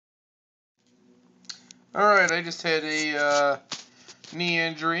Alright, I just had a knee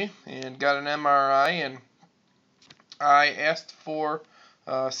injury and got an MRI, and I asked for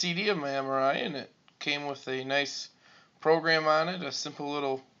a CD of my MRI, and it came with a nice program on it, a simple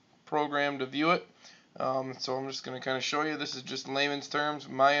little program to view it. So I'm just going to kind of show you. This is just layman's terms,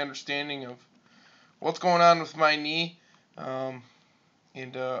 my understanding of what's going on with my knee, and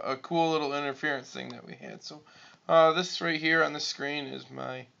a cool little interference thing that we had. So this right here on the screen is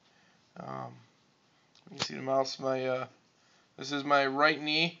my, you can see the mouse, this is my right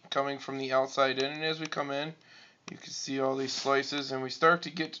knee coming from the outside in, and as we come in, you can see all these slices, and we start to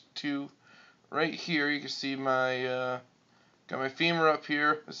get to right here. You can see my got my femur up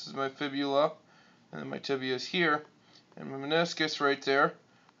here. This is my fibula, and then my tibia is here, and my meniscus right there.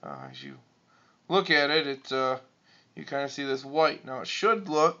 As you look at it, you kind of see this white. Now it should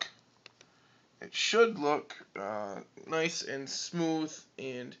look nice and smooth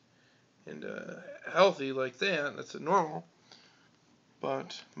and healthy like that. That's a normal.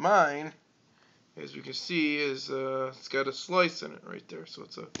 But mine, as you can see, is it's got a slice in it right there, so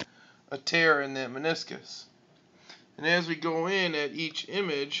it's a tear in that meniscus. And as we go in at each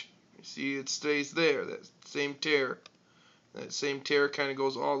image, you see it stays there, that same tear. That same tear kind of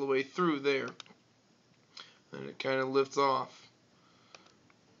goes all the way through there, and it kind of lifts off.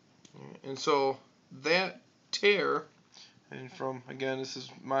 And so that tear, and from, again, this is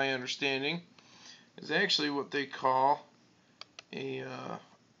my understanding, is actually what they call a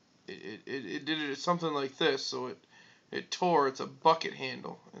it did it something like this. So it tore. It's a bucket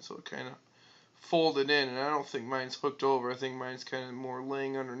handle, and so it kind of folded in. And I don't think mine's hooked over. I think mine's kind of more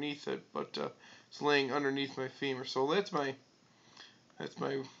laying underneath it, but it's laying underneath my femur. So that's my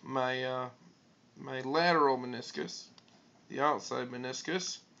lateral meniscus, the outside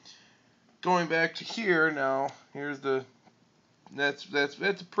meniscus. Going back to here now, here's that's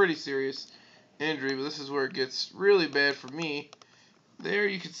a pretty serious injury, but this is where it gets really bad for me. There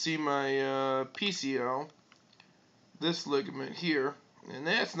you can see my PCL, this ligament here, and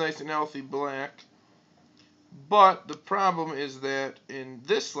that's nice and healthy black. But the problem is that in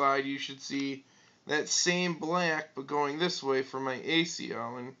this slide you should see that same black but going this way for my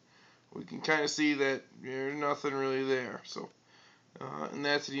ACL, and we can kind of see that there's nothing really there. So, and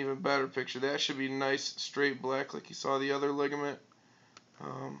that's an even better picture. That should be nice straight black like you saw the other ligament.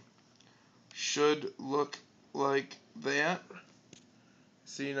 Should look like that.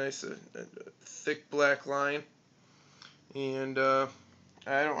 See, nice a thick black line, and I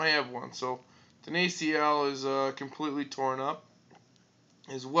don't have one, so an ACL is completely torn up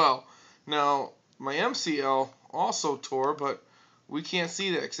as well. Now my MCL also tore, but we can't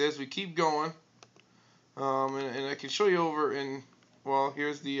see that because as we keep going, and I can show you over in, well,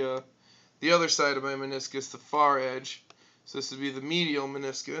 here's the other side of my meniscus, the far edge. So this would be the medial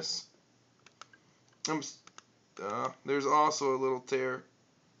meniscus. There's also a little tear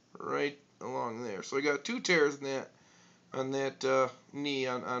right along there. So I got two tears in that knee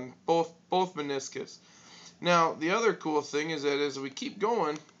on both meniscus. Now the other cool thing is that as we keep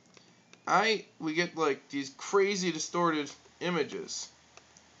going, we get like these crazy distorted images,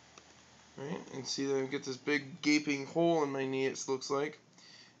 right? And see that I get this big gaping hole in my knee, it looks like.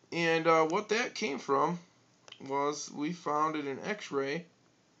 And what that came from was we found in an X-ray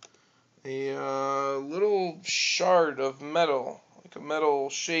a little shard of metal, like a metal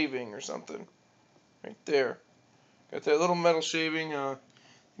shaving or something, right there. Got that little metal shaving.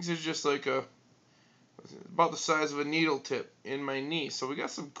 This is just like about the size of a needle tip in my knee. So we got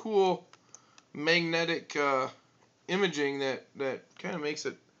some cool magnetic imaging that kind of makes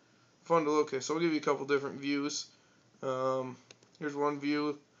it fun to look at. So I'll give you a couple different views. Here's one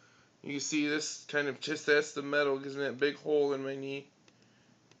view. You can see this kind of that's the metal, gives me that big hole in my knee.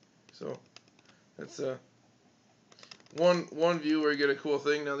 So that's one view where you get a cool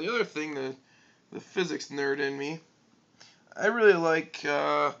thing. Now the other thing, the physics nerd in me, I really like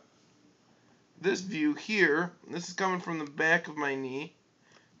this view here. This is coming from the back of my knee.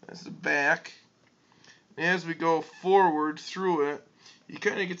 That's the back. And as we go forward through it, you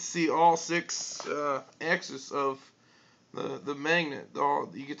kind of get to see all six axes of the magnet.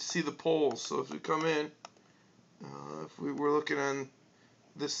 You get to see the poles. So if we come in, if we were looking on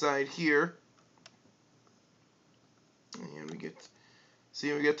this side here, and we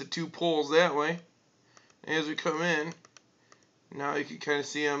get the two poles that way. And as we come in, now you can kind of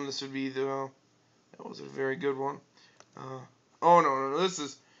see them. This would be that was a very good one. Oh no,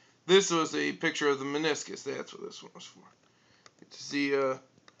 this was a picture of the meniscus. That's what this one was for. Get to see the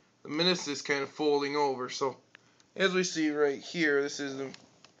meniscus kind of folding over. So as we see right here, this is the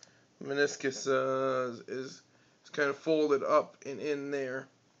meniscus is kind of folded up and in there.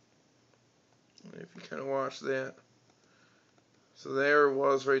 If you kind of watch that. So there it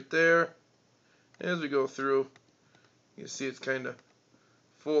was right there. As we go through, you see it's kind of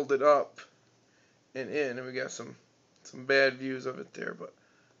folded up and in, and we got some bad views of it there,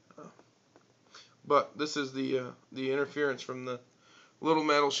 but this is the interference from the little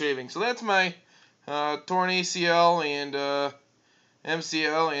metal shaving. So that's my torn ACL and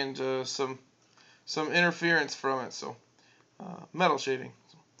MCL and some interference from it. So metal shaving.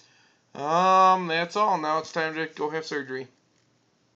 That's all. Now it's time to go have surgery.